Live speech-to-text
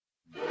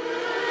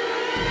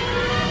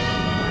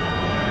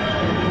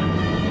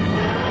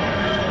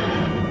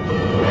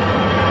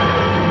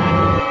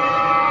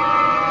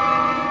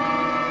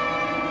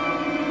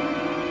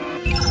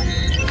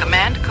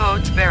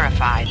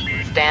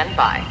stand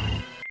by.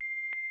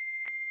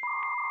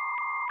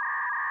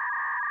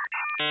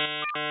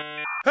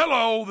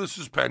 Hello, this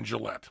is Penn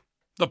Jillette.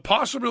 The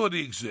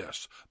possibility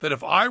exists that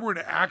if I were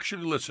to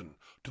actually listen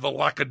to the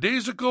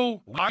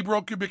lackadaisical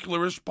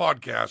Librocubicularist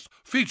podcast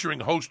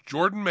featuring host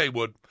Jordan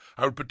Maywood,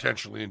 I would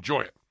potentially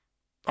enjoy it.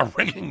 A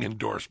ringing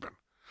endorsement.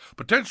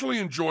 Potentially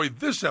enjoy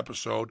this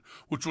episode,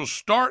 which will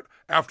start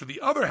after the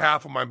other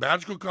half of my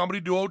magical comedy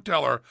duo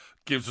Teller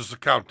gives us a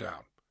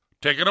countdown.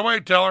 Take it away,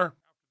 Teller.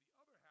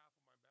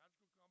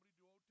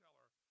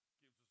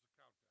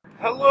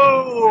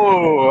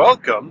 Hello,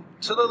 welcome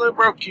to the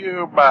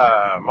LibroCube.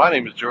 My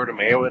name is Jordan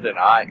Maywood, and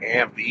I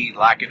am the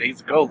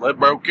lackadaisical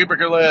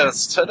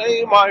Librocubicularist.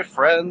 Today, my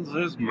friends,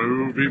 is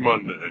Movie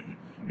Monday.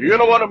 You're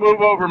going to want to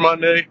move over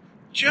Monday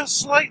just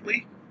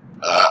slightly,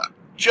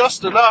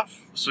 just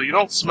enough, so you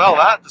don't smell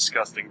that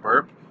disgusting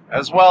burp,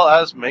 as well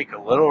as make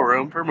a little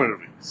room for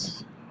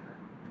movies.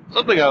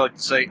 Something I like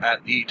to say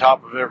at the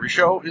top of every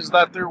show is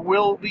that there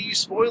will be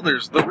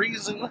spoilers. The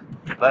reason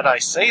that I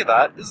say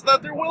that is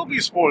that there will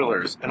be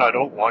spoilers, and I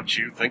don't want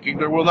you thinking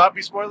there will not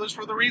be spoilers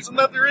for the reason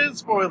that there is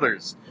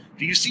spoilers.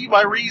 Do you see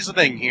my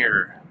reasoning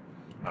here?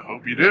 I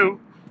hope you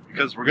do,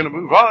 because we're going to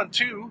move on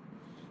to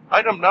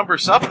item number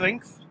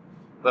something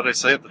that I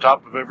say at the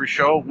top of every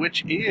show,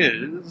 which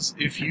is,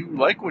 if you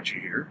like what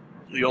you hear,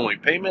 the only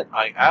payment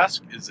I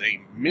ask is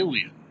 $1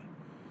 million.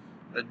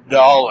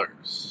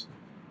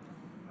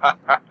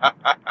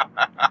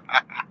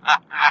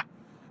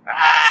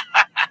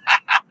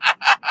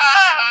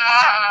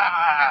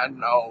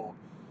 No.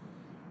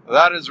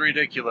 That is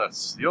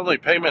ridiculous. The only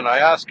payment I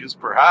ask is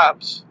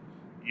perhaps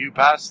you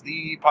pass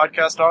the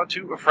podcast on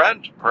to a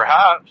friend.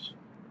 Perhaps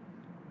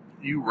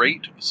you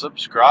rate,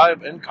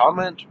 subscribe, and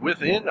comment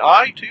within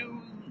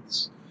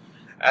iTunes,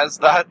 as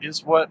that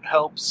is what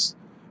helps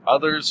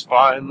others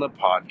find the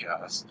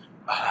podcast.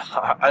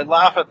 I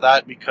laugh at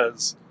that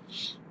because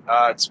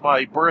it's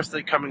my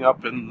birthday coming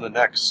up in the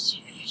next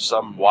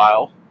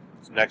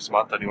next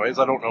month anyways.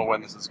 I don't know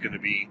when this is going to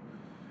be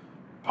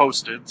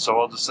posted, so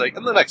I'll just say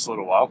in the next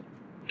little while.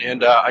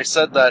 And I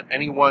said that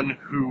anyone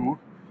who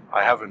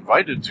I have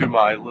invited to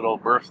my little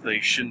birthday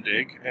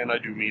shindig, and I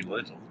do mean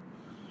little,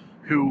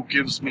 who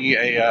gives me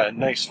a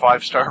nice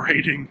 5-star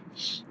rating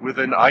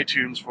within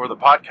iTunes for the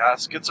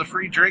podcast gets a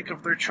free drink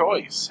of their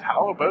choice.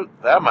 How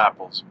about them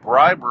apples?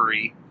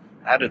 Bribery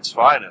at its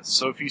finest.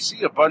 So if you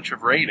see a bunch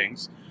of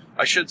ratings,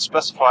 I should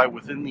specify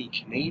within the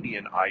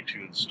Canadian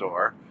iTunes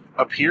store,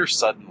 appear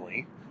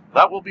suddenly.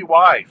 That will be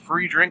why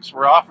free drinks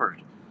were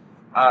offered.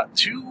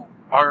 To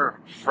our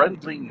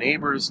friendly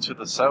neighbors to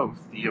the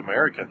south, the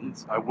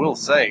Americans, I will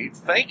say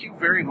thank you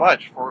very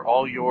much for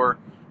all your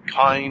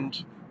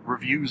kind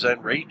reviews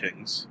and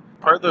ratings.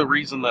 Part of the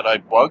reason that I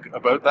bug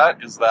about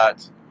that is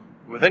that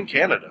within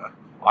Canada,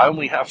 I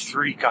only have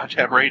 3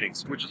 goddamn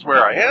ratings, which is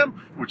where I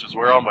am, which is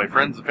where all my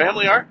friends and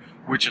family are,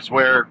 which is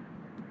where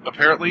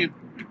apparently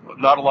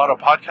not a lot of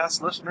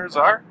podcast listeners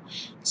are.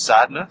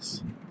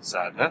 Sadness.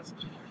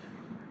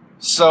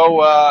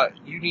 So,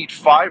 you need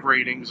 5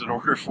 ratings in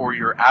order for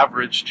your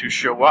average to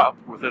show up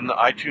within the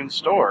iTunes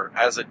store,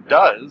 as it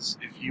does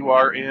if you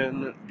are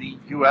in the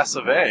US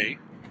of A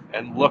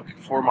and look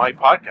for my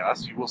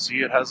podcast. You will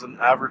see it has an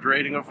average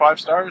rating of 5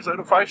 stars out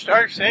of 5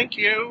 stars. Thank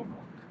you.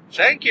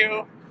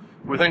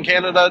 Within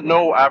Canada,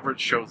 no average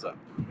shows up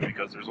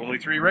because there's only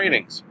 3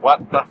 ratings.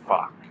 What the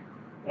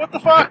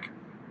fuck?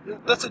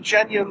 That's a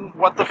genuine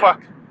what the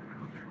fuck.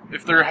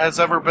 If there has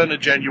ever been a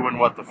genuine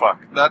what the fuck,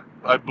 that,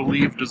 I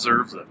believe,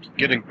 deserves it.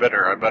 Getting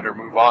bitter, I better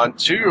move on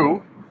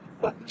to,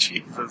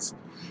 Jesus,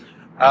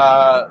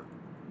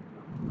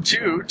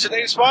 to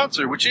today's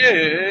sponsor, which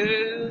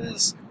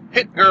is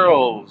Hit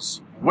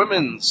Girls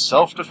Women's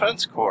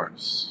Self-Defense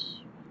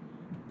Course.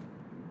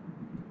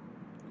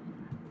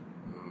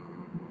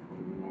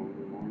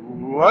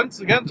 Once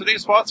again,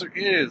 today's sponsor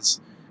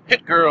is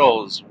Hit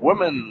Girls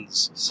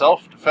Women's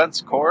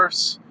Self-Defense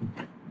Course.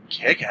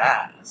 Kick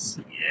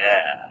ass.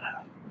 Yeah.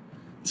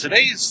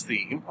 Today's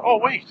theme... Oh,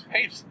 wait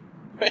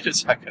a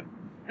second.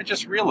 I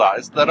just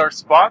realized that our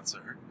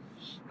sponsor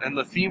and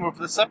the theme of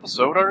this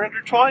episode are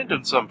intertwined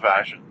in some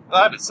fashion.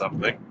 That is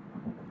something.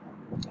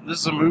 This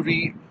is a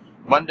Movie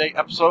Monday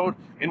episode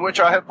in which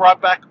I have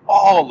brought back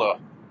all of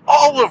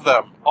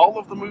them. All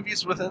of the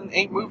movies within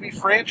a movie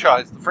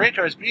franchise. The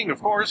franchise being, of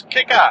course,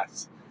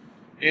 Kick-Ass,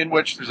 in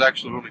which there's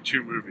actually only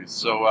 2 movies,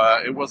 so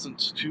it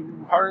wasn't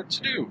too hard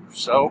to do.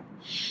 So,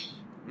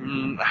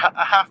 a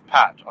half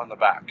pat on the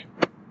back.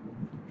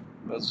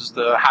 That was just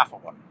a half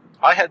of one.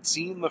 I had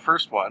seen the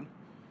first one,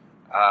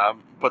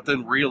 but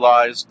then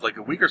realized like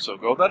a week or so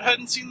ago that I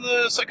hadn't seen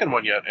the second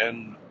one yet,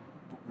 and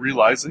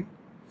realizing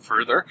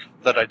further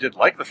that I did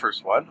like the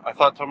first one, I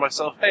thought to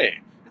myself,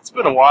 hey, it's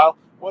been a while,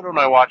 why don't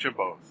I watch them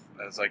both?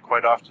 As I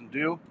quite often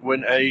do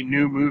when a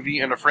new movie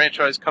in a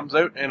franchise comes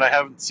out and I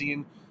haven't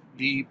seen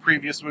the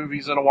previous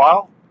movies in a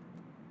while.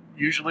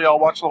 Usually I'll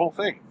watch the whole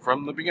thing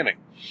from the beginning,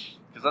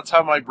 because that's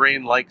how my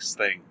brain likes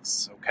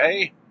things,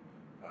 okay?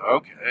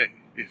 Okay.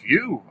 If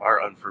you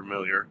are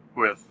unfamiliar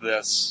with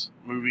this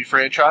movie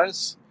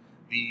franchise,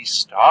 the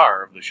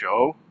star of the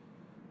show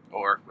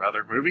or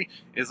rather movie,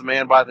 is a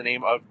man by the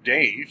name of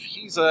Dave.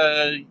 He's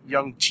a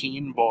young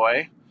teen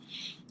boy.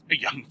 A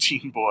young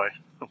teen boy.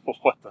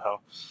 What the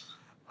hell?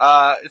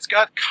 It's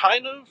got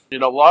kind of,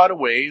 in a lot of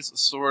ways,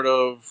 sort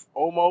of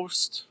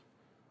almost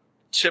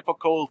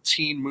typical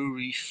teen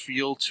movie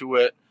feel to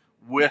it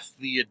with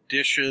the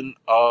addition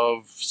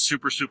of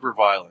super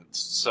violence.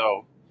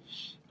 So,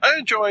 I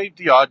enjoy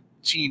the odd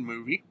teen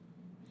movie,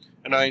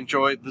 and I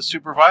enjoy the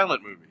super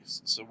violent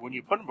movies. So when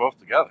you put them both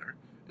together,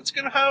 it's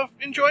going to have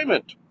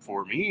enjoyment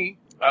for me.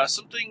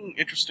 Something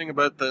interesting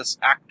about this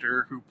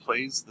actor who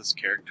plays this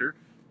character,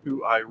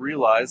 who I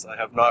realize I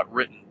have not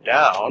written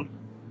down,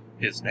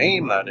 his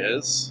name that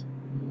is.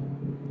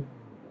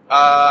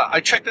 I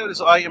checked out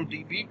his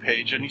IMDb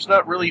page, and he's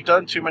not really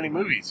done too many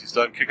movies. He's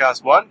done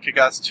Kick-Ass 1,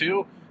 Kick-Ass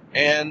 2,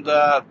 and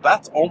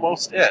that's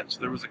almost it.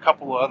 There was a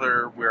couple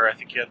other where I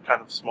think he had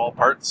kind of small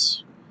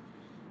parts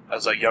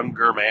as a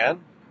younger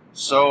man.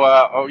 So,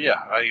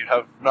 I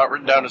have not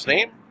written down his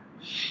name.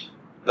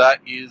 That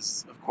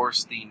is, of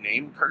course, the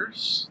name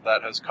curse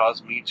that has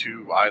caused me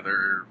to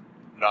either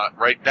not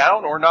write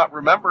down or not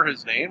remember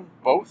his name,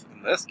 both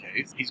in this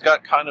case. He's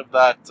got kind of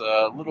that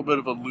little bit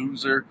of a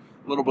loser,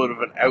 a little bit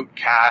of an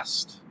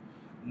outcast,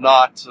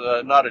 not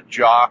a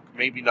jock,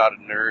 maybe not a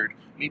nerd,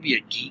 maybe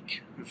a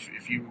geek,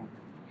 if you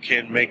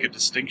can make a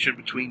distinction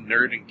between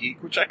nerd and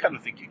geek, which I kind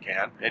of think you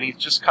can. And he's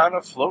just kind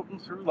of floating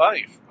through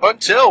life.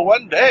 Until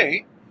one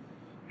day,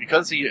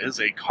 because he is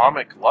a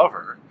comic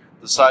lover,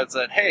 decides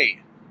that, hey,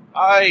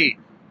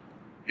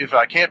 if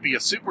I can't be a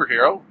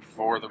superhero,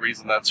 for the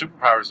reason that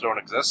superpowers don't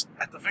exist,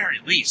 at the very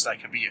least I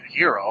can be a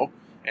hero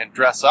and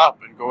dress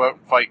up and go out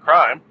and fight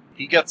crime.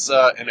 He gets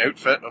an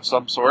outfit of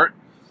some sort.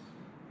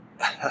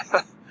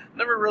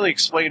 Never really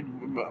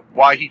explained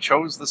why he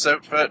chose this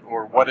outfit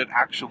or what it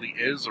actually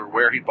is or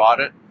where he bought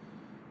it.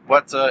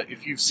 But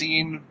if you've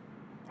seen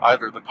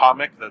either the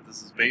comic that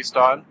this is based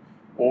on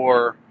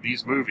or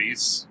these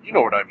movies, you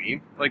know what I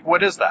mean. Like,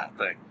 what is that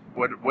thing?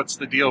 What's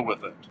the deal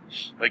with it?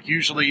 Like,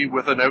 usually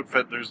with an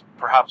outfit, there's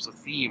perhaps a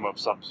theme of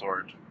some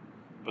sort.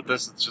 But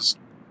this is just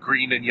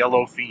green and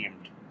yellow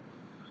themed.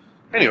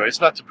 Anyways,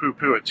 not to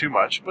poo-poo it too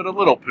much, but a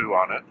little poo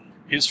on it.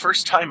 His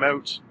first time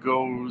out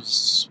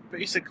goes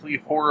basically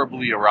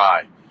horribly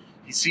awry.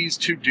 He sees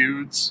two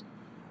dudes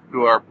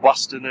who are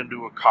busting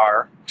into a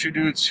car. Two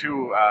dudes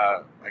who,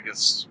 I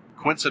guess,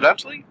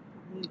 coincidentally,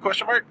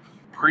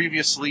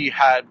 previously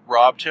had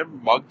robbed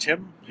him, mugged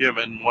him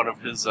and one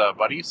of his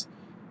buddies.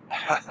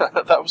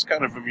 That was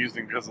kind of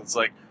amusing because it's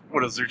like,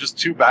 what is there, just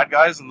two bad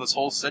guys in this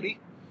whole city?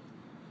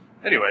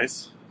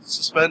 Anyways,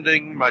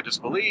 suspending my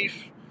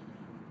disbelief,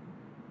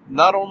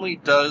 not only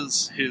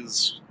does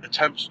his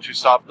attempt to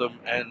stop them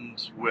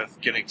end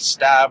with getting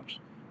stabbed,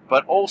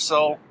 but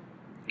also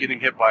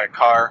getting hit by a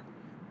car.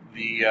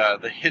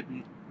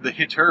 The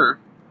hitter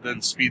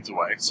then speeds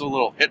away. So a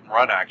little hit and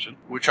run action,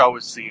 which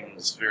always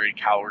seems very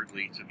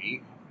cowardly to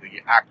me,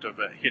 the act of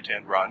a hit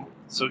and run.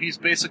 So he's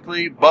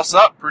basically bust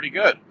up pretty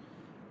good.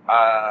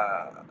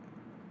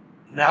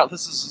 Now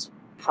this is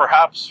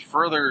perhaps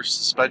further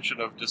suspension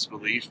of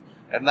disbelief,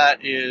 and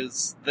that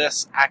is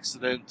this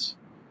accident,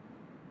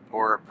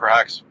 or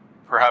perhaps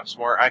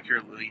more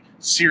accurately,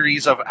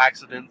 series of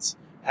accidents,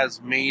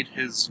 has made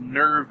his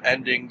nerve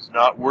endings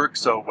not work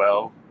so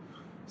well,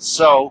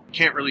 so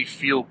can't really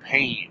feel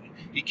pain.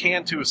 He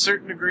can to a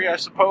certain degree, I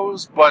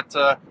suppose, but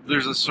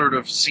there's a sort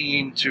of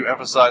scene to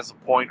emphasize the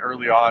point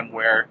early on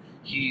where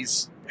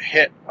he's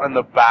hit on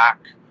the back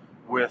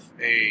with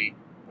a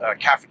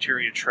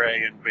cafeteria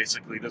tray and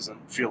basically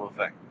doesn't feel a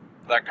thing.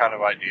 That kind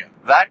of idea.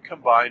 That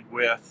combined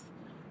with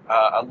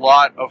a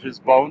lot of his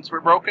bones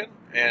were broken,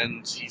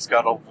 and he's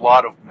got a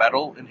lot of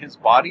metal in his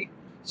body,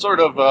 sort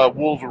of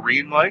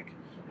Wolverine-like.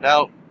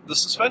 Now, the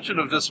suspension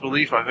of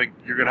disbelief I think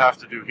you're going to have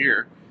to do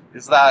here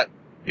is that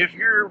if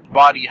your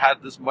body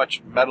had this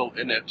much metal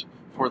in it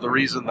for the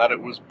reason that it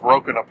was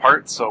broken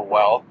apart so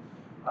well,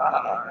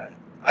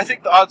 I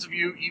think the odds of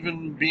you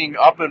even being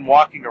up and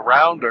walking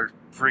around are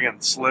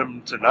friggin'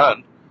 slim to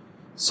none.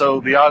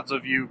 So the odds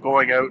of you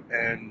going out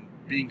and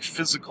being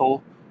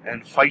physical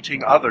and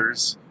fighting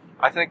others,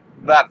 I think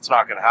that's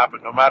not going to happen,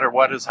 no matter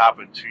what has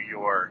happened to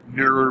your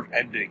nerve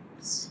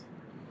endings.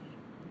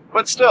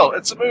 But still,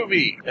 it's a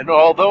movie, and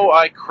although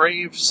I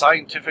crave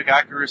scientific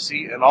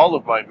accuracy in all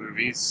of my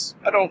movies,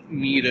 I don't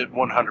need it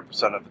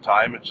 100% of the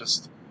time. It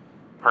just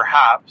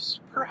perhaps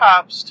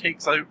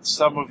takes out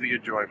some of the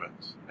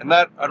enjoyment. And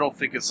that, I don't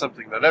think, is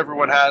something that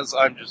everyone has.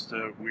 I'm just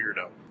a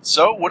weirdo.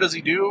 So, what does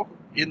he do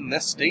in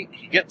this state?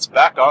 He gets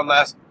back on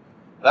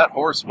that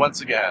horse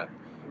once again,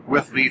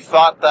 with the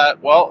thought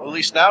that, well, at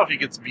least now if he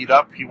gets beat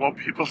up, he won't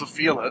be able to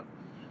feel it.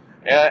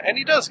 And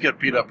he does get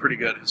beat up pretty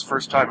good his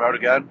first time out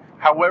again.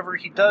 However,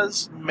 he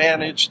does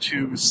manage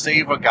to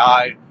save a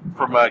guy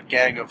from a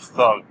gang of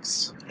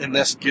thugs. And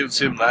this gives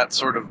him that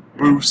sort of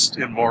boost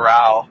in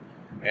morale.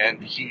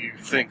 And he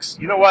thinks,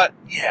 you know what?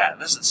 Yeah,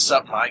 this is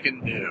something I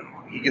can do.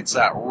 He gets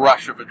that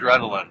rush of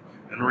adrenaline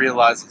and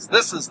realizes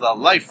this is the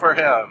life for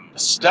him.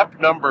 Step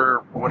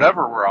number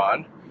whatever we're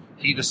on,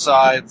 he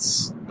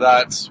decides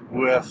that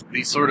with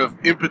the sort of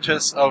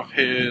impetus of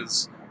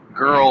his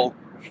girl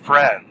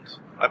friend.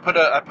 I put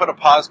a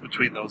pause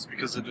between those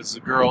because it is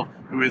a girl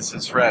who is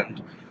his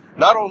friend.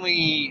 Not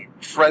only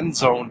friend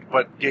zoned,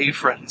 but gay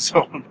friend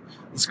zoned.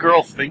 This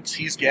girl thinks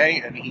he's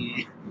gay, and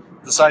he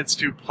decides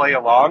to play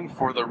along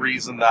for the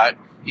reason that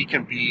he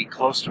can be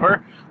close to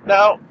her.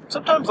 Now,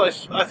 sometimes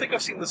I think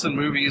I've seen this in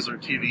movies or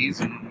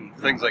TVs and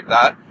things like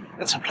that,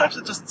 and sometimes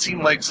it doesn't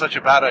seem like such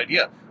a bad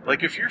idea.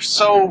 Like, if you're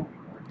so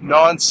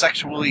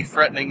non-sexually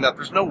threatening that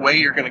there's no way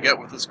you're going to get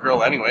with this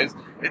girl anyways,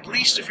 at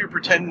least if you're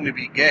pretending to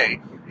be gay,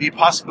 the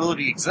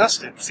possibility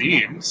exists, it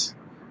seems,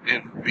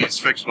 in these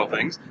fictional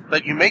things,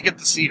 that you may get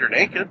to see her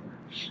naked.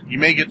 You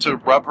may get to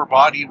rub her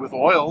body with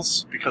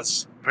oils,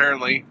 because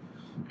apparently,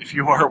 if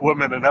you are a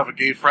woman and have a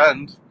gay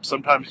friend,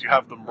 sometimes you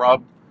have them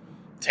rub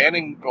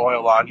tanning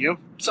oil on you.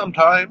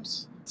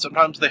 Sometimes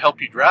they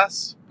help you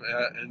dress,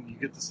 and you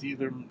get to see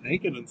them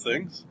naked and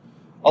things.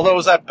 Although,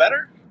 is that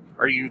better?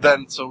 Are you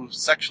then so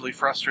sexually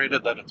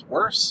frustrated that it's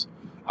worse?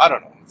 I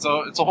don't know.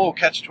 So it's a whole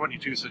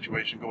catch-22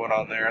 situation going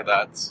on there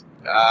that's...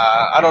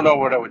 I don't know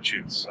what I would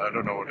choose. I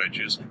don't know what I'd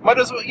choose. Might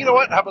as well, you know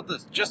what? How about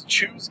this? Just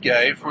choose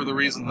gay for the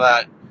reason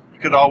that you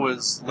could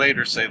always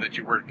later say that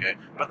you weren't gay.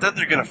 But then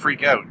they're going to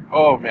freak out.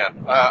 Oh,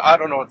 man. I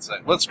don't know what to say.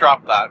 Let's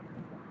drop that.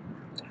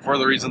 For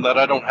the reason that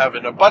I don't have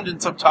an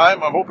abundance of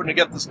time, I'm hoping to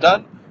get this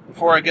done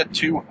before I get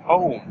to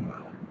home.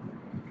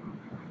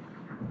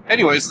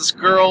 Anyways, this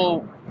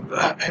girl...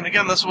 and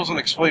again, this wasn't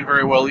explained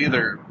very well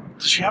either.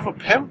 Does she have a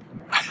pimp?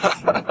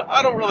 I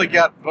don't really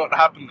get what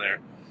happened there.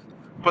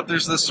 But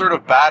there's this sort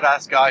of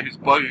badass guy who's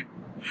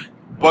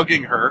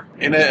bugging her,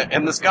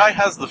 and this guy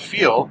has the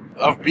feel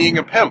of being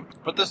a pimp.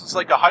 But this is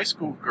like a high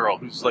school girl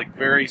who's like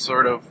very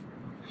sort of,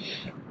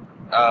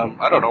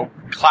 I don't know,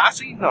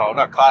 classy? No,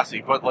 not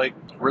classy, but like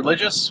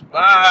religious?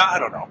 I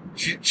don't know.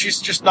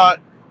 She's just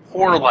not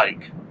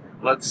whore-like,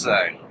 let's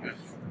say,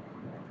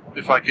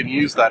 if I can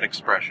use that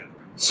expression.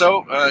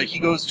 So, he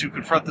goes to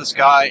confront this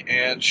guy,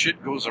 and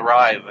shit goes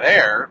awry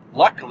there.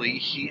 Luckily,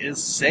 he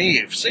is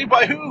saved. Saved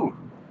by who?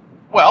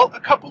 Well, a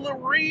couple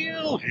of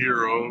real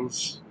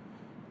heroes.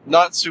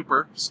 Not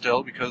super,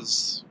 still,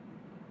 because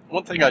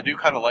one thing I do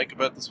kind of like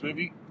about this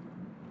movie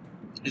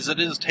is it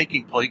is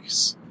taking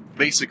place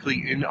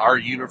basically in our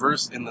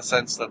universe in the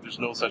sense that there's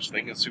no such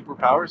thing as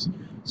superpowers.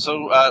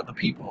 So, the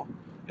people,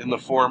 in the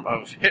form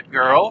of Hit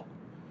Girl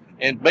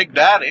and Big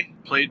Daddy,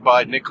 played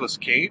by Nicolas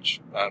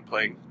Cage,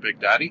 playing Big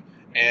Daddy,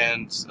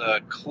 and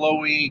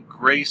Chloe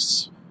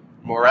Grace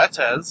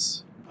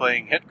Moretz,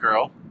 playing Hit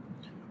Girl,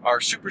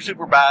 are super,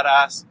 super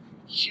badass,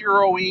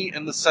 hero-y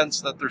in the sense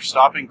that they're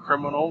stopping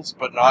criminals,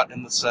 but not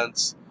in the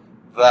sense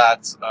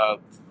that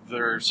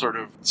they're sort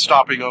of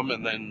stopping them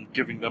and then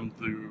giving them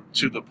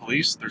to the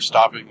police. They're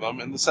stopping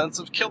them in the sense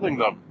of killing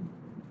them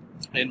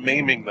and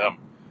maiming them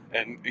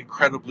and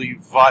incredibly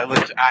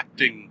violent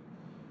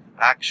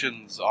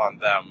actions on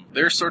them.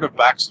 Their sort of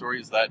backstory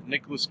is that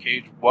Nicolas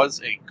Cage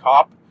was a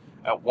cop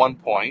at one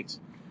point,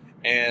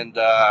 and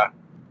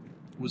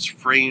was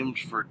framed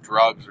for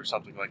drugs or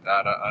something like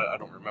that. I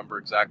don't remember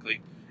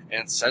exactly.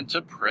 And sent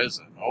to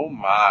prison. Oh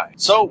my.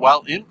 So,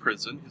 while in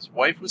prison, his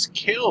wife was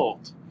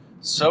killed.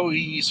 So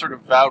he sort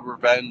of vowed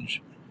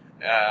revenge,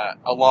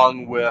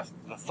 along with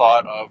the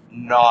thought of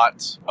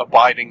not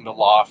abiding the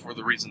law for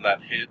the reason that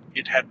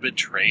it had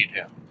betrayed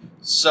him.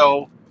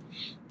 So,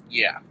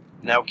 yeah.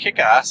 Now,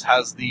 Kick-Ass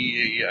has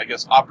the, I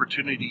guess,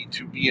 opportunity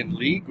to be in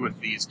league with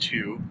these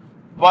two,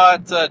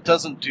 but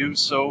doesn't do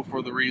so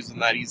for the reason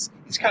that he's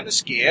kind of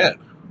scared.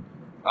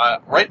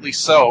 Rightly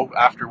so,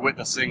 after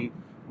witnessing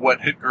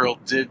what Hit Girl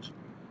did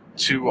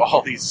to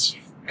all these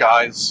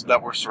guys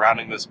that were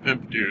surrounding this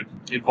pimp dude,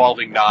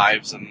 involving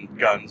knives and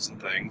guns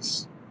and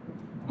things.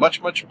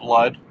 Much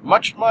blood.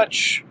 Much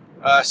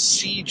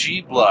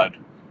CG blood,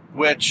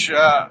 which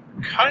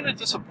kind of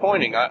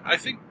disappointing. I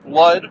think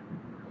blood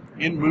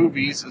in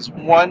movies is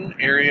one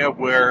area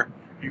where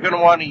you're going to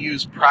want to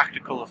use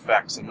practical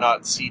effects and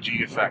not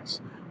CG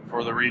effects,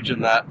 for the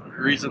reason that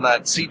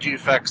CG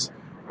effects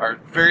are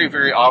very,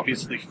 very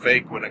obviously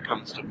fake when it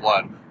comes to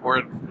blood, or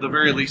at the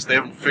very least they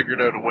haven't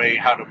figured out a way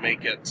how to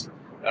make it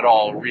at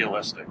all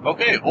realistic.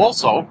 Okay,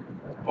 also,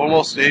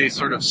 almost a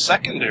sort of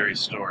secondary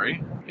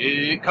story,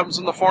 it comes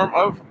in the form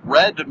of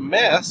Red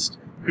Mist,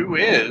 who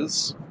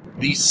is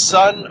the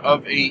son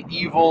of a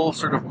evil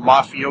sort of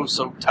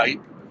mafioso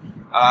type,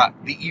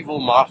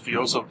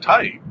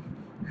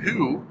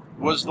 who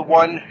was the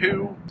one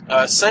who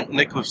sent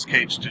Nicolas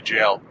Cage to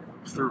jail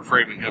through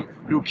framing him,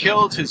 who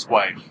killed his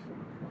wife.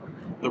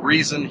 The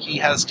reason he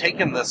has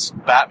taken this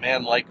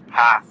Batman-like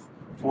path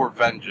for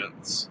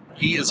vengeance.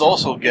 He is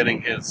also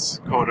getting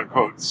his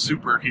quote-unquote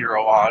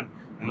superhero on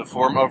in the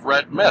form of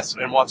Red Mist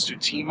and wants to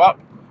team up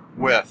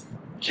with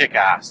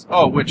Kick-Ass.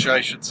 Oh, which I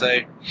should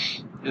say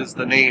is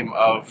the name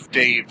of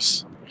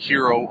Dave's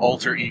hero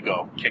alter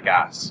ego,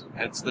 Kick-Ass.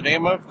 It's the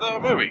name of the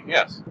movie,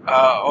 yes.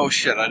 Oh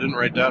shit, I didn't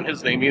write down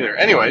his name either.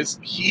 Anyways,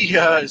 he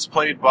is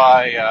played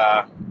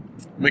by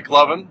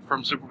McLovin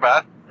from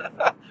Superbad.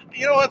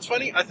 You know what's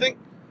funny? I think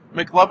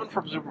McLovin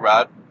from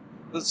Superbad,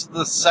 this is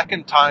the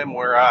second time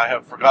where I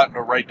have forgotten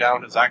to write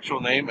down his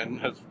actual name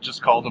and have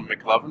just called him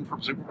McLovin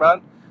from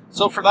Superbad.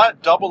 So for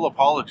that, double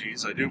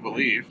apologies, I do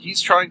believe. He's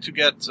trying to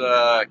get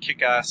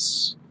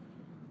Kick-Ass...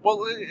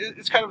 Well,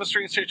 it's kind of a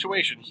strange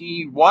situation.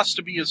 He wants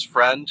to be his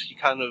friend. He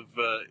kind of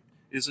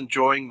is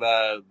enjoying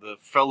the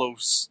fellow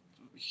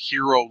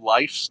hero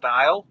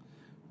lifestyle,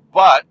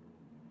 but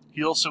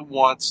he also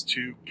wants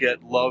to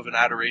get love and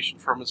adoration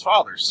from his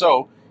father.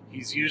 So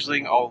he's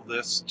using all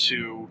this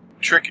to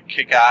trick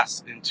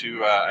Kick-Ass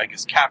into,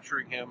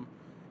 capturing him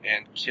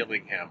and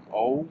killing him.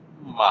 Oh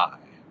my.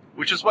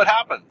 Which is what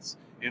happens.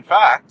 In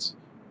fact,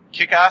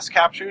 Kick-Ass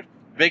captured,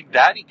 Big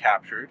Daddy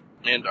captured,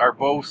 and are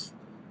both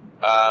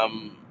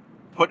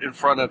put in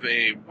front of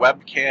a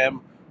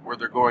webcam where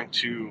they're going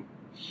to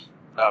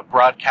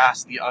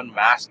broadcast the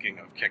unmasking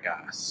of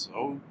Kick-Ass.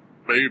 Oh,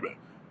 baby.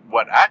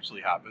 What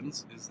actually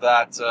happens is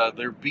that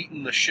they're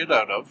beaten the shit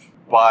out of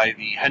by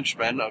the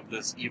henchmen of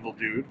this evil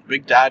dude.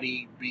 Big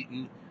Daddy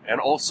beaten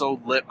and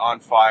also lit on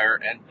fire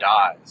and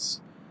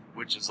dies,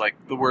 which is like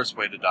the worst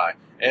way to die.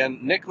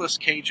 And Nicolas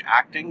Cage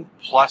acting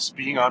plus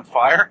being on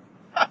fire.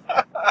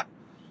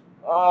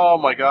 Oh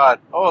my god.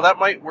 Oh, that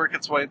might work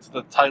its way into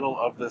the title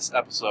of this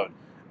episode.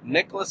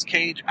 Nicolas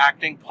Cage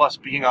acting plus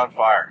being on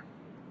fire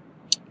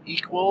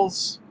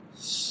equals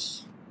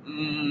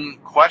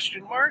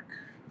question mark?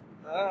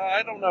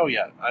 I don't know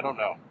yet. I don't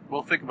know.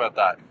 We'll think about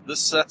that. This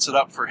sets it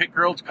up for Hit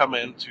Girl to come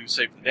in to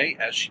save the day,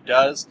 as she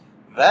does.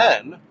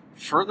 Then,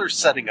 further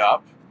setting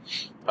up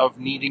of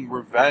needing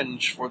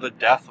revenge for the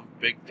death of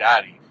Big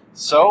Daddy.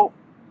 So,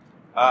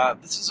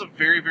 this is a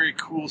very, very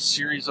cool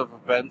series of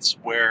events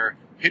where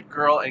Hit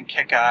Girl and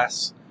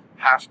Kick-Ass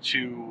have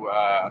to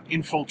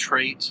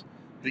infiltrate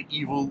the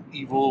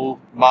evil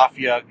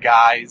mafia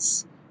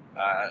guys'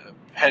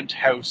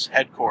 penthouse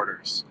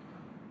headquarters.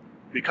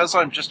 Because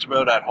I'm just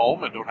about at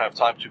home and don't have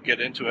time to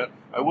get into it,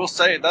 I will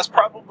say that's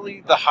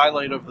probably the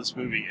highlight of this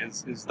movie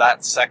is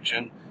that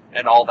section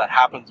and all that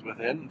happens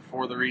within,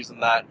 for the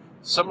reason that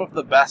some of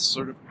the best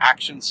sort of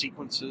action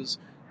sequences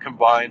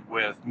combined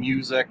with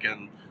music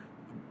and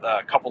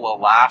a couple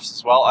of laughs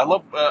as well. I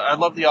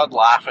love the odd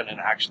laugh in an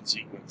action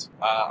sequence.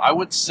 I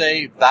would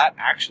say that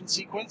action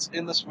sequence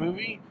in this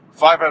movie,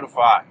 5 out of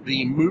 5.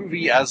 The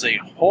movie as a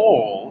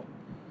whole,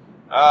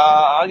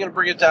 I'm going to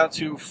bring it down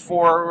to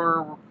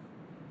 4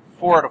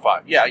 out of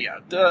 5. Yeah.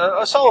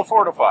 A solid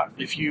 4 out of 5.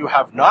 If you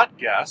have not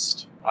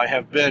guessed, I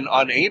have been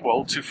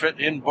unable to fit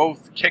in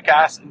both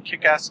Kick-Ass and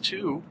Kick-Ass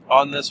 2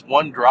 on this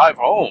one drive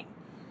home.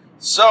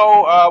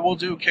 So, we'll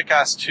do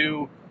Kick-Ass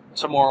 2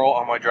 tomorrow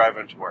on my drive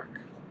into work.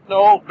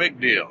 No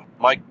big deal.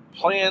 My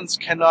plans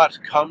cannot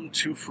come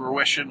to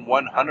fruition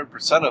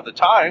 100% of the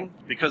time,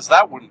 because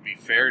that wouldn't be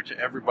fair to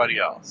everybody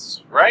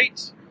else.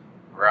 Right?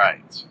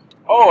 Right.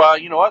 Oh,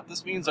 you know what?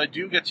 This means I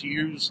do get to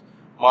use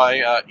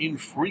my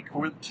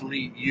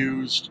infrequently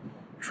used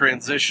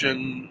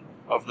transition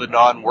of the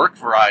non-work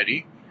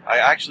variety. I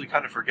actually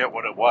kind of forget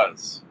what it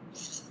was.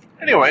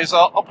 Anyways,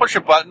 I'll push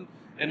a button,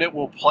 and it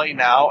will play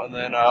now, and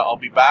then I'll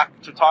be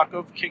back to talk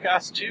of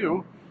Kick-Ass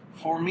 2.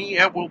 For me,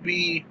 it will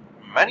be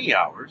many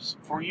hours.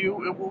 For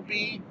you, it will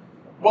be,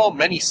 well,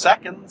 many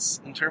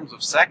seconds, in terms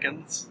of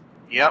seconds.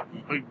 Yep,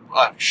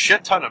 a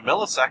shit ton of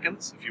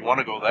milliseconds, if you want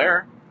to go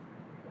there.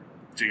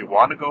 Do you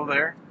want to go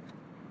there?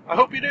 I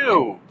hope you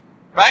do.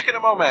 Back in a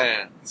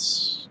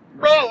moment.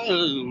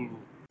 Roll.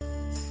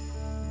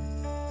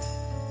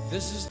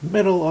 This is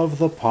middle of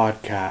the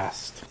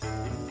podcast.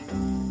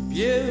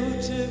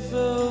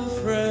 Beautiful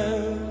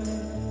friend.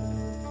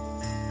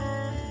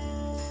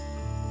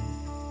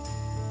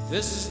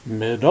 This is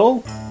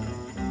middle.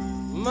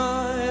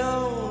 My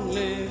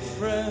only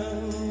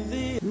friend.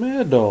 The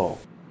middle.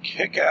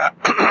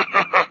 Kick-Ass.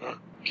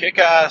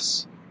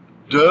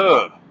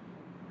 Duh.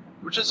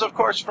 Which is, of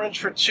course, French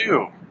for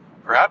 2.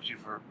 Perhaps you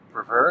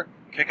prefer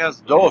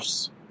Kick-Ass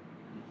dos,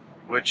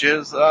 which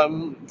is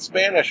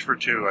Spanish for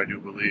 2, I do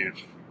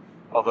believe.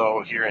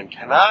 Although here in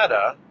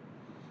Canada,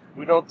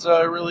 we don't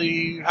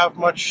really have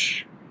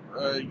much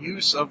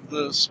use of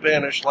the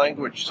Spanish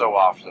language so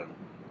often,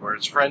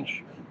 whereas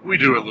French, we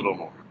do a little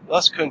more.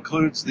 Thus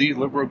concludes the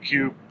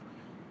LibroCube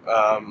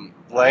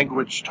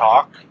language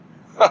talk.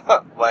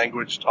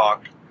 Language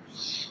talk.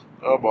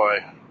 Oh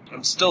boy.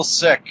 I'm still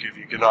sick, if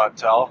you cannot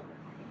tell.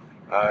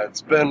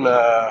 It's been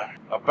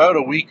about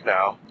a week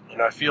now,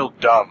 and I feel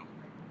dumb.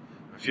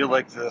 I feel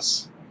like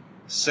this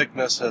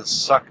sickness has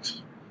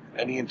sucked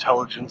any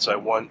intelligence I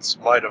once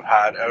might have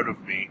had out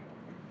of me.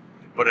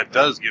 But it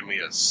does give me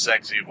a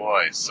sexy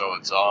voice, so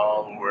it's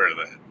all worth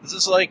it. This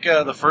is like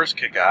the first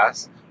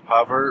Kick-Ass.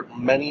 However,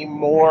 many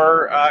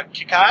more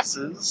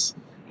Kick-Asses,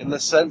 in the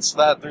sense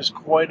that there's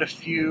quite a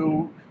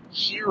few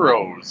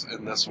heroes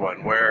in this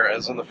one,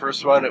 whereas in the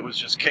first one it was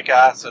just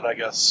Kick-Ass and I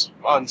guess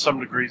on some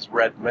degrees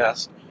Red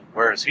Mist,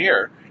 whereas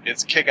here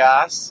it's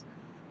Kick-Ass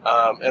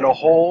and a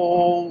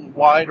whole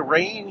wide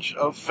range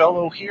of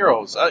fellow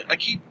heroes. I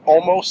keep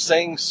almost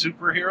saying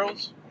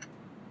superheroes,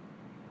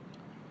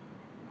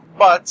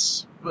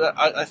 but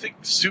I think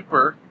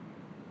super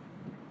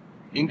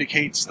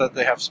indicates that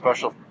they have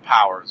special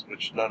powers,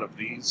 which none of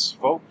these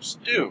folks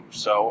do,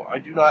 so I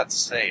do not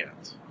say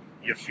it.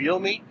 You feel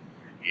me?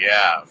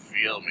 Yeah,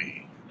 feel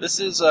me. This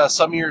is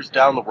some years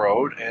down the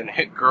road, and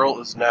Hit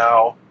Girl is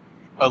now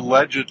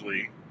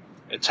allegedly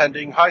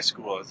attending high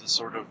school as a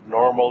sort of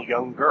normal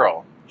young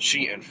girl.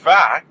 She, in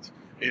fact,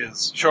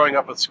 is showing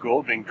up at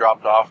school, being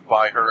dropped off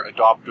by her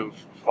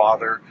adoptive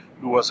father,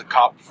 who was a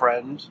cop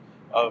friend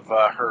of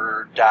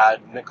her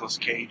dad, Nicolas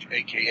Cage,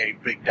 a.k.a.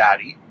 Big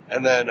Daddy.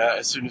 And then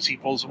as soon as he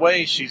pulls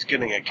away, she's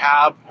getting a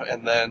cab,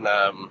 and then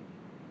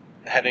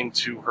heading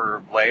to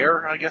her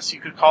lair, I guess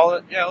you could call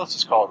it. Yeah, let's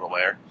just call it a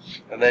lair.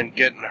 And then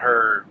getting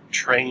her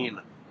train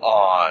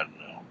on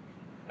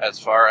as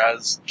far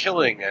as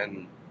killing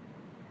and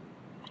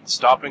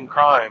stopping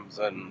crimes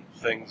and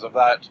things of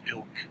that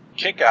ilk.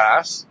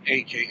 Kick-Ass,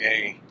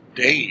 a.k.a.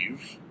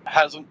 Dave,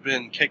 hasn't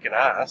been kicking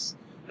ass,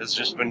 has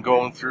just been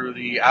going through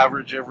the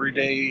average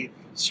everyday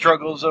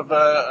struggles of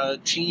a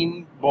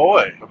teen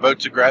boy about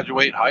to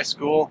graduate high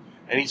school,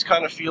 and he's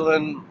kind of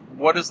feeling,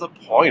 what is the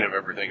point of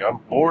everything? I'm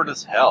bored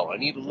as hell. I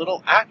need a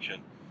little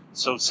action.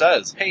 So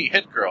says, hey,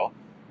 Hit Girl,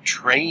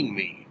 train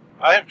me.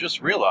 I have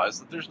just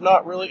realized that there's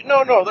not really...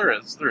 No, there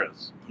is.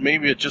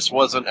 Maybe it just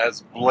wasn't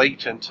as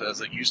blatant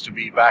as it used to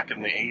be back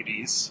in the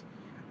 80s.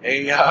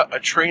 A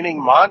training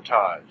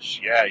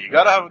montage. Yeah, you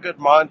gotta have a good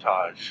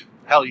montage.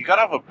 Hell, you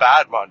gotta have a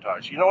bad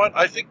montage. You know what?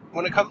 I think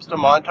when it comes to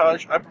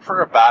montage, I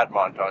prefer a bad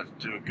montage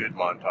to a good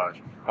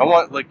montage. I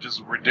want,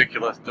 just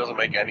ridiculous, doesn't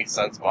make any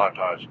sense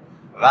montage.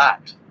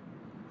 That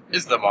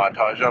is the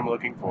montage I'm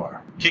looking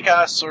for.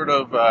 Kick-Ass sort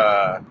of,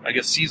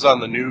 sees on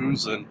the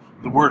news, and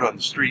the word on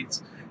the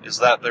streets is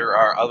that there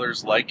are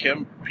others like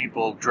him,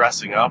 people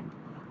dressing up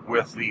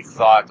with the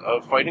thought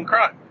of fighting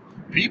crime.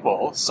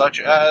 People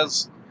such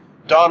as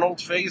Donald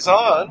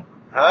Faison,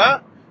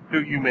 who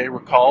you may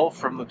recall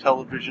from the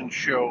television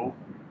show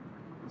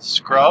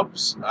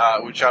Scrubs,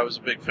 which I was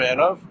a big fan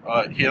of.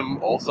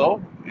 Him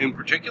also, in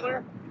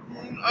particular.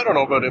 I don't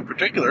know about in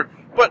particular,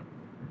 but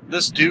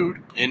this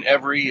dude, in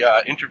every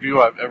interview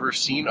I've ever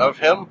seen of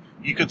him,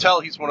 you could tell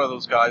he's one of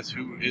those guys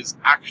who is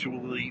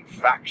actually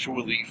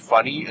factually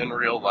funny in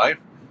real life.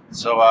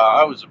 So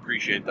I always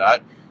appreciate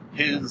that.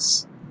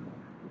 His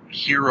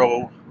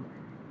hero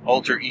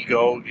alter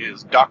ego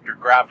is Dr.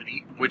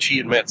 Gravity, which he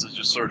admits is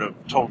just sort of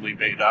totally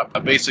made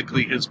up.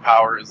 Basically, his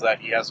power is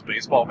that he has a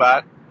baseball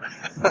bat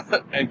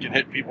and can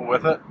hit people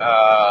with it.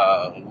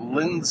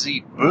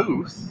 Lindsay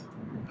Booth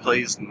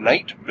plays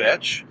Night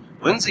Bitch.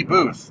 Lindsay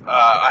Booth,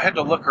 I had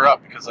to look her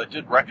up because I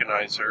did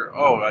recognize her.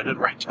 Oh, I didn't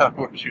write down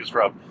where she was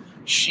from.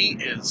 She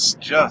is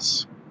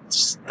just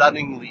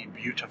stunningly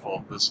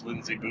beautiful, this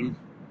Lindsay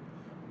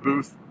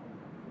Booth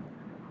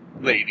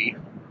lady.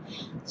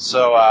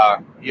 So,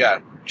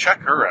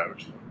 check her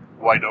out.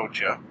 Why don't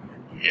you?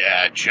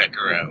 Yeah, check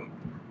her out.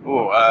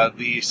 Oh,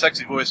 the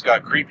sexy voice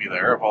got creepy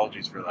there.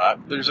 Apologies for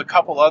that. There's a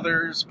couple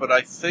others, but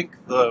I think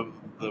the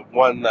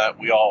one that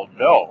we all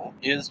know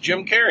is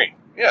Jim Carrey.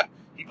 Yeah,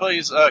 he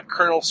plays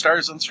Colonel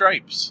Stars and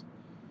Stripes.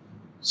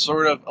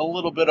 Sort of a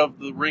little bit of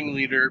the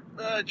ringleader,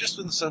 just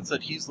in the sense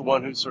that he's the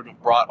one who sort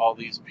of brought all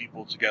these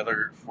people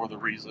together for the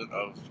reason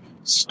of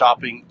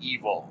stopping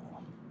evil.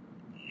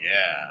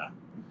 Yeah.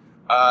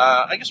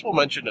 I guess we'll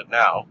mention it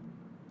now,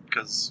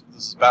 because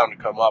this is bound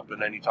to come up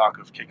in any talk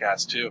of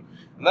Kick-Ass 2,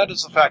 and that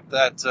is the fact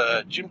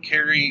that Jim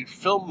Carrey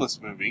filmed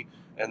this movie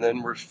and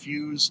then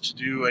refused to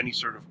do any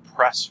sort of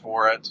press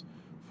for it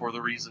for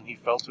the reason he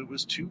felt it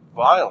was too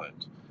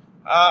violent.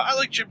 I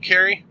like Jim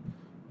Carrey,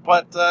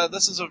 but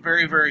this is a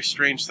very, very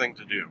strange thing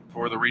to do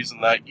for the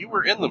reason that you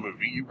were in the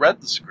movie, you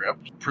read the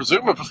script,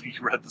 presumably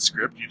you read the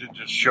script, you didn't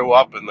just show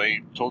up and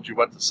they told you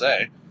what to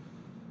say.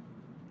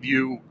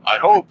 You, I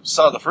hope,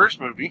 saw the first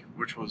movie,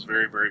 which was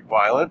very, very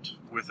violent,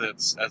 with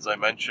its, as I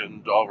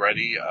mentioned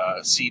already,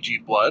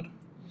 CG blood.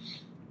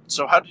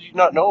 So how did you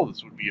not know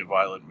this would be a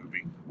violent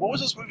movie? What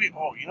was this movie?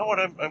 Oh, you know what?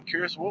 I'm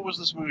curious. What was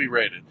this movie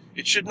rated?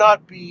 It should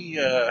not be.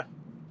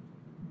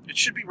 It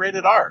should be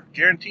rated R,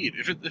 guaranteed.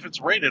 If it's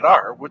rated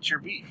R, what's your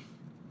beef?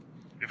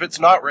 If it's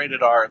not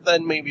rated R,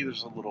 then maybe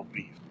there's a little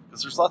beef,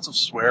 because there's lots of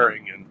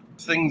swearing and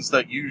things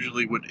that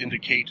usually would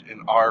indicate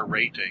an R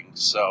rating.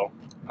 So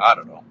I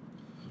don't know.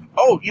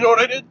 Oh, you know what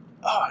I did?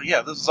 Oh,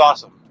 yeah, this is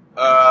awesome.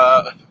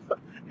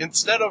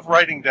 Instead of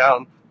writing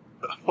down,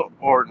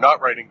 or not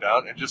writing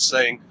down, and just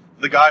saying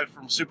the guy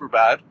from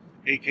Superbad,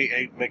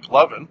 a.k.a.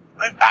 McLovin,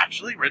 I've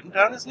actually written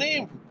down his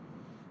name.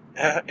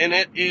 And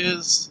it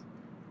is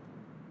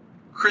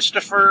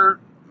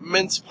Christopher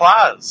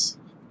Mintz-Plasse.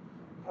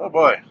 Oh,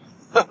 boy.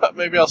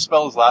 Maybe I'll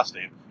spell his last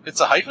name. It's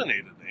a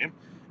hyphenated name.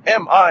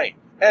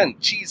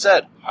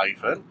 M-I-N-T-Z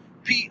hyphen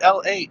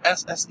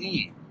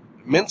P-L-A-S-S-E.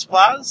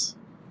 Mintz-Plasse?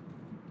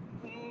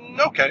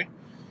 Okay.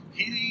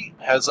 He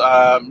has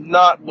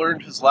not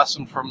learned his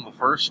lesson from the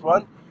first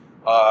one.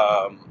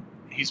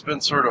 He's been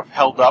sort of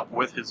held up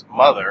with his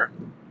mother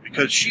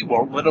because she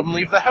won't let him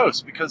leave the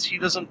house because she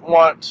doesn't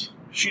want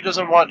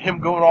him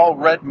going all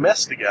red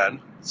mist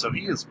again. So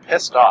he is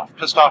pissed off.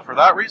 Pissed off for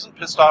that reason.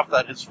 Pissed off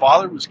that his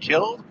father was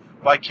killed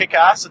by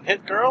Kick-Ass and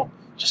Hit Girl.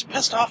 Just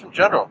pissed off in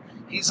general.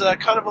 He's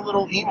kind of a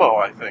little emo,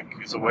 I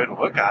think, is a way to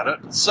look at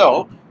it.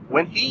 So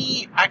when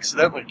he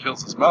accidentally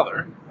kills his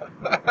mother...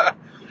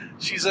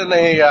 She's in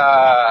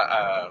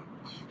a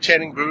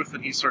Channing Booth,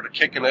 and he's sort of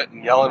kicking it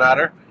and yelling at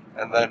her,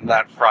 and then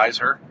that fries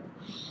her.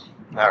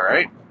 All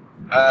right.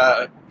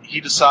 He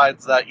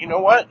decides that, you know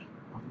what?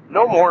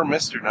 No more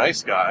Mr.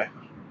 Nice Guy.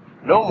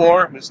 No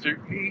more Mr.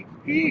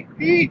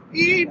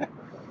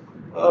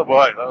 Oh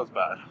boy, that was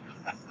bad.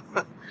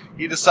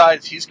 He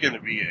decides he's going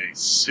to be a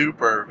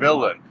super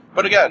villain.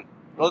 But again,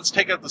 let's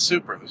take out the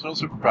super. There's no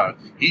superpower.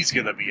 He's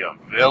going to be a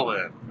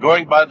villain.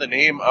 Going by the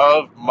name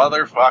of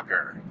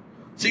Motherfucker.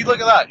 See, look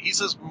at that. He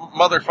says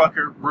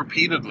Motherfucker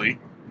repeatedly,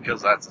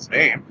 because that's his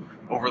name,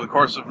 over the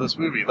course of this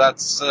movie.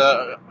 That's,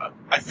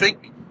 I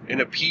think, in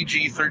a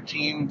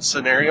PG-13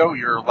 scenario,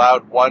 you're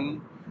allowed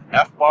one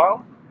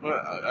F-bomb.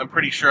 I'm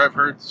pretty sure I've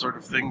heard sort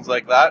of things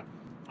like that.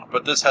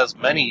 But this has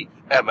many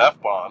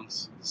MF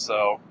bombs,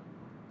 so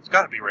it's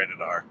got to be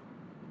rated R.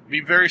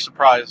 Be very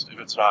surprised if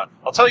it's not.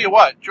 I'll tell you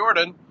what,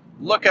 Jordan,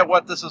 look at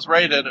what this is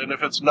rated, and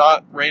if it's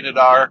not rated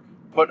R,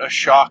 put a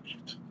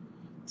shocked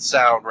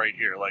sound right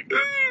here, like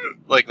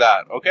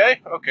that,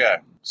 okay? Okay.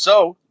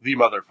 So, the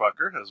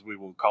Motherfucker, as we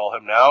will call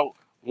him now,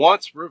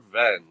 wants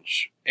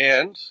revenge.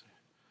 And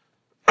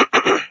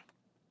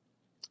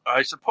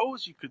I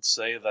suppose you could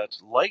say that,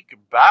 like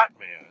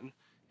Batman,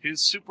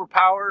 his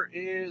superpower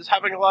is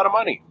having a lot of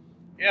money.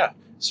 Yeah.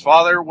 His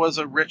father was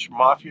a rich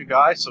mafia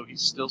guy, so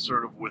he's still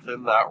sort of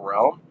within that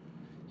realm.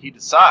 He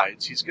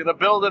decides he's going to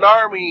build an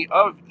army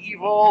of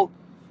evil,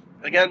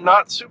 again,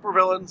 not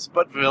supervillains,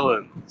 but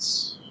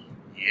villains.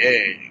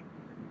 Yay.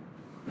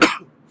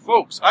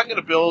 Folks, I'm going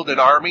to build an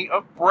army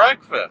of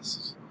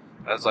breakfast.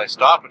 As I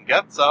stop and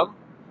get some.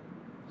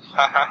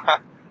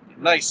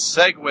 Nice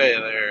segue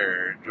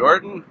there,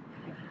 Jordan.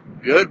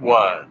 Good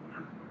one.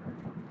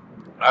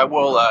 I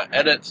will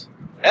edit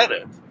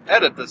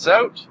this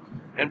out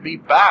and be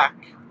back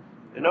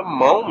in a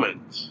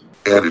moment.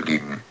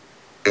 Editing.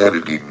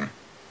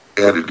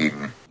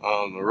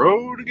 On the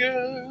road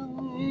again.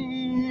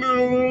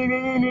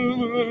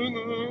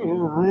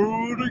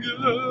 Road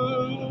again.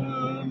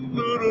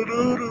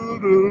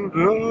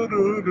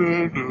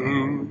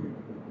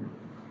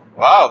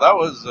 Wow, that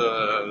was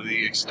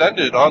the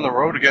extended On the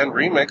Road Again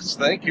remix.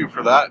 Thank you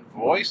for that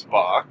voice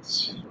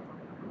box.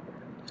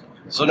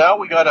 So now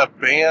we got a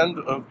band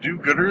of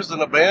do-gooders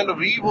and a band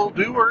of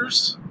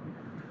evil-doers.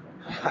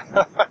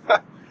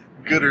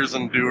 Gooders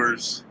and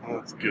doers.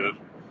 That's good.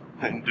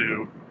 And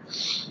do.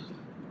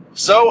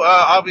 So,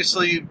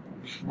 obviously,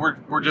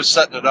 we're just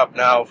setting it up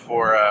now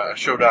for a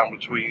showdown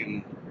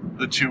between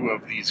the two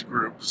of these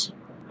groups.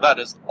 That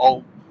is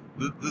all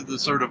the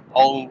sort of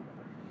all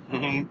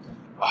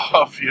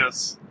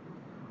obvious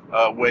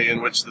way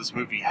in which this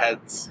movie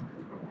heads.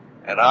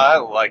 And I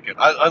like it.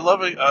 I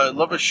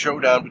love a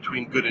showdown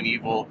between good and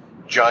evil,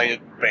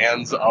 giant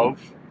bands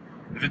of.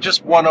 If it's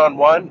just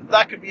one-on-one,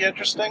 that could be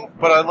interesting.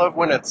 But I love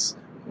when it's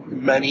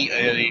many,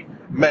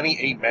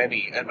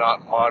 and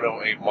not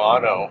mono a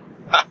mono.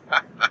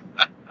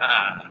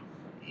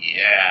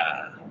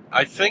 Yeah.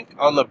 I think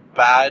on the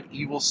bad,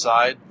 evil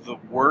side, the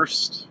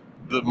worst,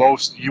 the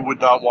most you would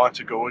not want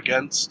to go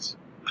against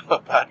a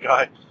bad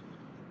guy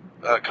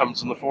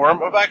comes in the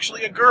form of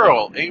actually a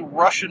girl, a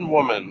Russian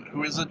woman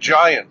who is a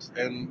giant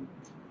and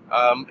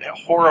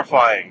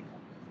horrifying.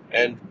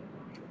 And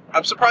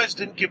I'm surprised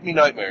it didn't give me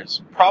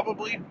nightmares.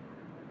 Probably,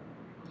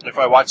 if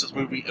I watched this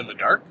movie in the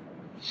dark,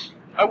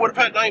 I would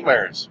have had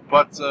nightmares.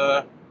 But,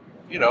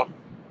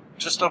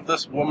 just of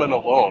this woman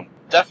alone.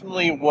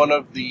 Definitely one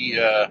of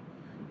the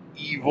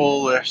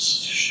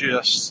evilish.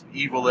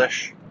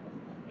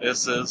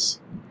 This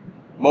is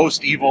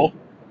most evil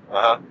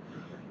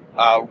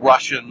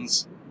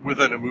Russians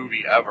within a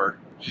movie ever.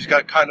 She's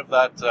got kind of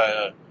that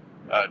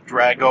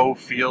Drago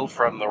feel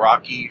from the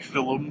Rocky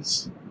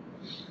films,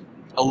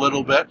 a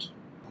little bit,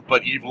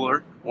 but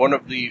eviler. One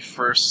of the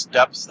first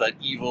steps that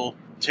evil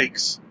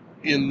takes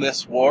in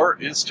this war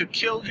is to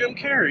kill Jim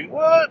Carrey.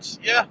 What?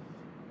 Yeah,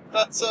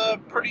 that's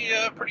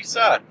pretty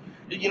sad.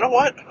 You know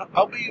what?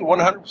 I'll be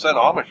 100%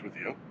 Amish with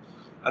you,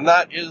 and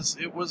that is,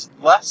 it was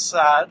less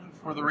sad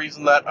for the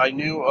reason that I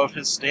knew of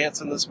his stance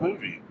in this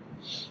movie.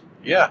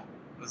 Yeah.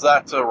 Is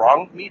that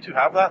wrong of me to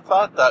have that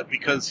thought? That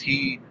because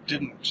he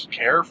didn't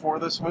care for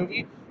this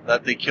movie,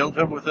 that they killed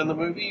him within the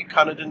movie,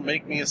 kind of didn't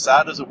make me as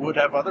sad as it would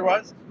have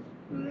otherwise?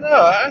 No,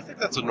 I think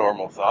that's a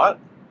normal thought.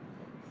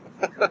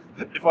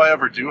 If I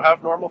ever do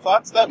have normal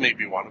thoughts, that may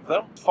be one of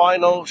them.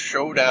 Final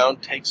showdown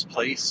takes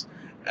place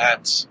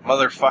at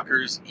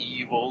Motherfucker's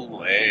evil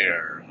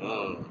lair.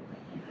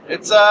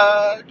 It's,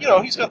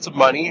 he's got some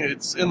money.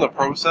 It's in the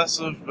process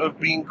of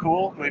being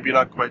cool. Maybe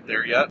not quite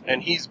there yet.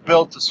 And he's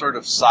built a sort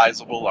of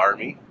sizable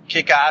army.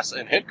 Kick-Ass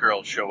and Hit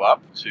Girl show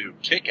up to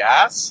kick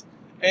ass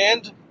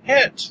and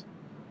hit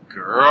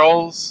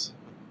girls,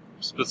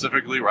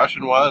 specifically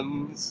Russian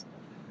ones.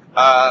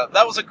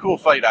 That was a cool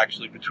fight,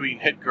 actually, between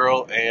Hit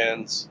Girl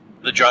and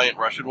the giant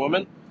Russian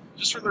woman.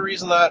 Just for the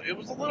reason that it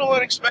was a little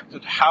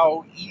unexpected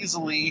how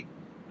easily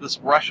this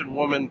Russian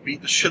woman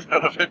beat the shit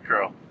out of Hit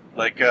Girl.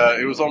 Like,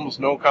 it was almost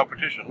no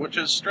competition, which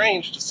is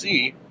strange to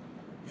see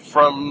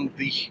from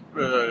the,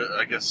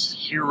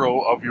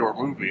 hero of your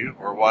movie,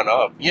 or one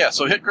of. Yeah,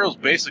 so Hit Girl's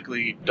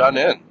basically done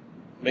in.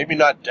 maybe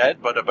not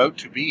dead, but about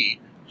to be,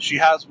 she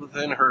has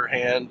within her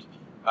hand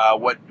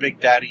what Big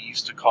Daddy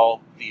used to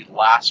call the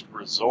last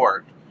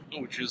resort,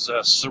 which is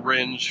a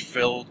syringe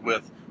filled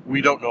with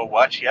we don't know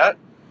what yet.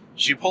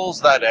 She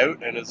pulls that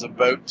out and is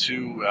about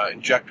to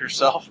inject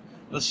herself.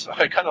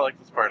 I kind of like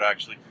this part,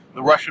 actually.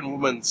 The Russian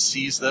woman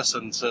sees this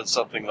and says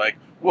something like,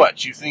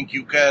 "What, you think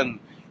you can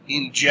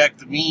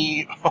inject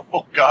me?"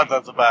 Oh, God,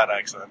 that's a bad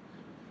accent.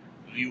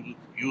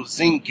 You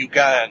think you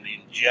can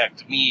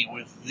inject me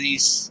with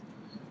this,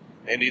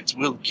 and it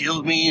will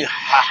kill me? Ha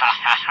ha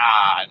ha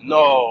ha!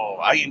 No,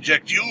 I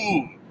inject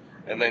you!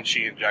 And then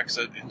she injects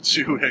it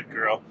into Hit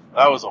Girl.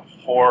 That was a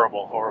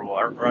horrible, horrible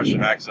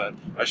Russian accent.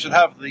 I should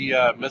have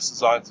the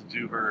missus on to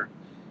do her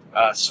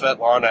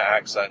Svetlana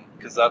accent,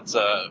 because that's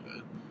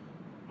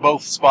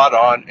both spot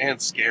on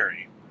and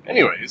scary.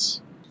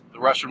 Anyways, the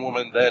Russian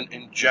woman then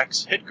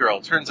injects Hit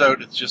Girl. Turns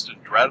out it's just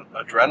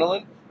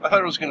adrenaline. I thought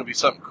it was going to be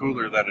something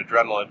cooler than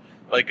adrenaline.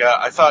 Like,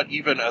 I thought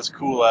even as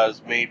cool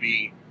as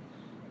maybe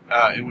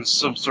it was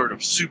some sort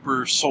of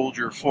super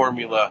soldier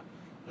formula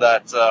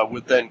that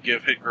would then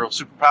give Hit Girl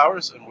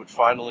superpowers and would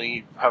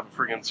finally have a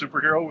friggin'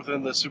 superhero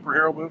within the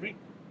superhero movie.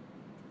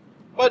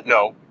 But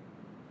no,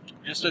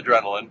 just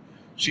adrenaline.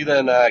 She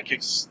then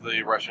kicks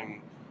the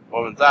Russian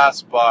woman's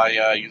ass by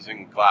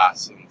using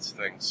glass and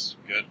things.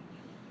 Good.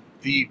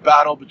 The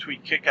battle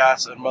between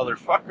Kick-Ass and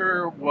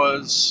Motherfucker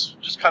was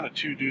just kind of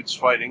two dudes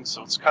fighting,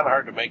 so it's kind of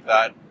hard to make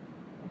that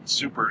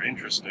super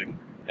interesting.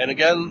 And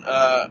again,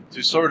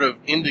 to sort of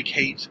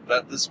indicate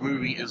that this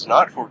movie is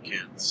not for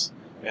kids,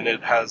 and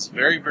it has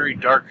very, very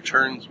dark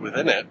turns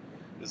within it,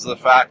 is the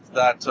fact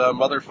that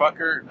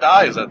Motherfucker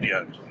dies at the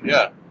end.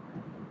 Yeah.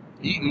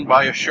 Eaten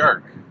by a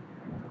shark.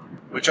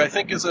 Which I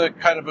think is a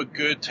kind of a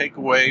good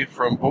takeaway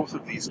from both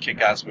of these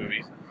Kick-Ass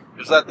movies,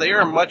 is that they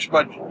are much,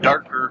 much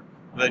darker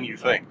than you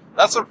think.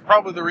 That's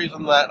probably the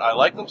reason that I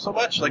like them so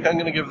much. Like, I'm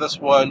going to give this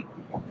one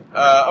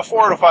a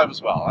 4 out of 5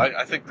 as well.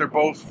 I think they're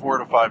both 4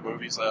 out of 5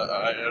 movies.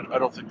 I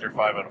don't think they're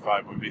 5 out of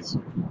 5 movies.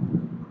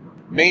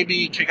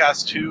 Maybe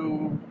Kick-Ass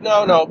 2...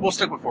 No, we'll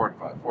stick with 4 out of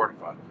 5. 4 out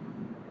of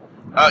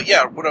 5.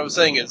 Yeah, what I was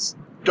saying is,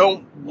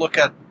 don't look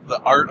at the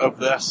art of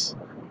this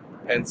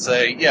and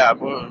say, yeah,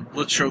 well,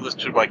 let's show this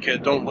to my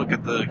kid. Don't look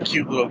at the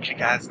cute little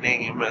Kick-Ass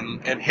name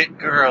and Hit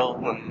Girl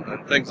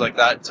and things like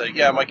that and say,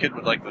 yeah, my kid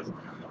would like this.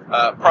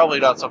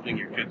 Probably not something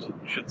your kids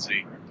should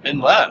see.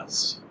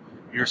 Unless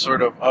you're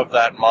sort of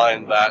that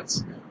mind that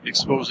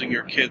exposing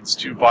your kids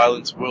to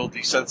violence will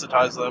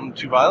desensitize them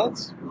to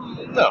violence.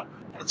 No,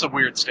 that's a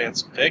weird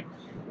stance to take.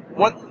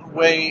 One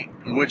way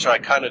in which I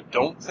kind of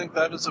don't think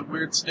that is a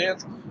weird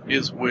stance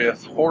is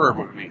with horror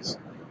movies.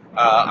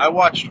 I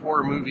watched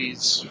horror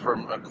movies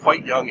from a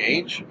quite young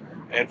age,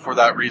 and for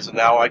that reason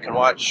now I can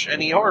watch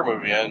any horror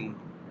movie, and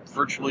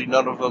virtually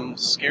none of them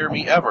scare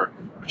me ever,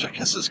 which I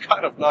guess is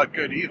kind of not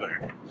good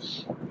either,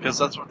 because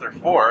that's what they're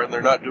for, and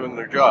they're not doing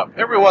their job.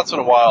 Every once in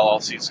a while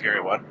I'll see a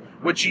scary one,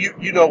 which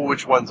you know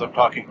which ones I'm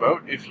talking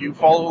about if you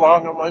follow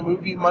along on my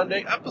Movie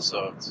Monday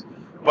episodes.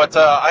 But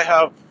I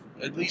have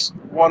at least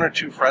one or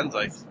two friends,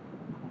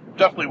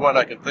 definitely one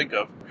I can think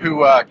of,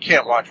 who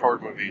can't watch horror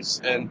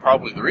movies, and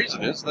probably the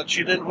reason is that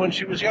she didn't when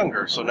she was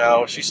younger, so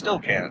now she still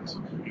can't.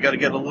 You gotta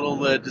get a little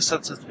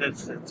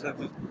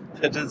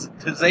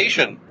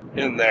desensitization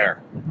in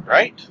there,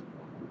 right?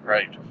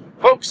 Right.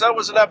 Folks, that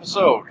was an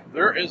episode.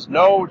 There is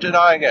no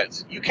denying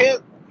it. You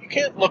can't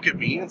look at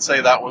me and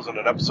say that wasn't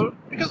an episode,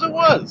 because it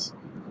was.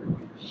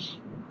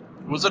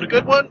 Was it a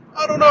good one?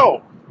 I don't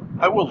know.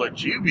 I will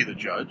let you be the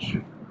judge.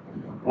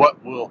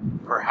 What will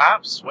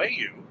perhaps sway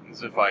you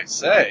is if I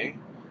say,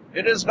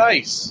 it is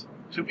nice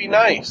to be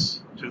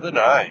nice to the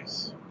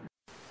nice.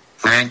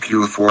 Thank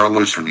you for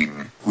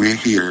listening. We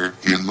here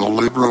in the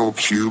Liberal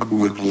Cube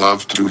would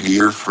love to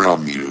hear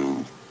from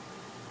you.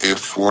 If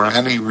for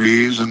any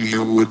reason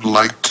you would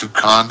like to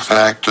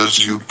contact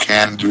us, you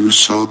can do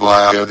so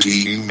via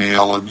the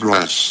email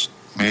address,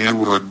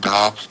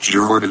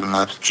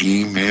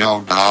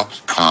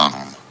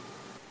 maywood.jordan@gmail.com.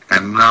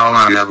 And now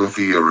I have a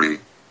theory.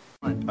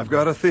 I've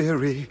got a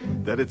theory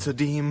that it's a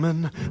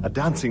demon, a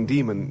dancing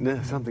demon.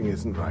 Nah, something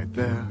isn't right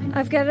there.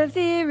 I've got a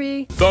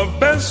theory. The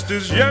best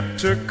is yet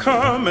to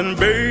come, and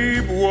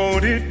babe,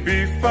 won't it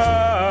be fine?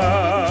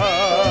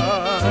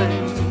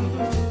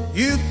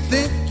 You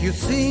think you've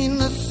seen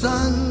the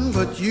sun,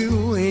 but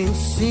you ain't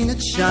seen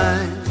it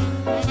shine.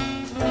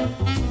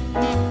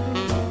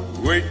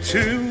 Wait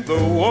till the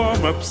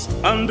warm-up's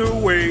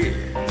underway.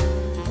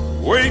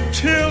 Wait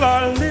till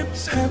our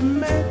lips have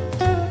met.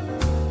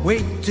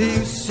 Wait till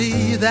you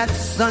see that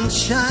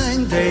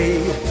sunshine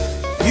day.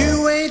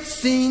 You ain't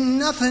seen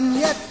nothing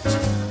yet.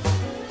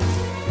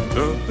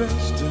 The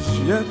best is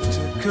yet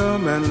to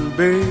come, and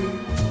babe,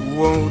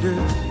 won't it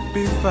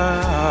be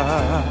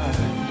fine?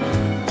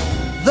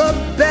 The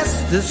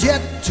best is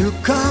yet to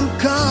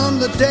come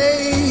the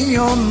day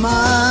you're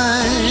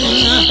mine.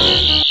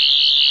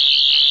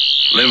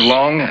 Live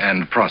long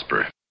and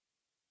prosper.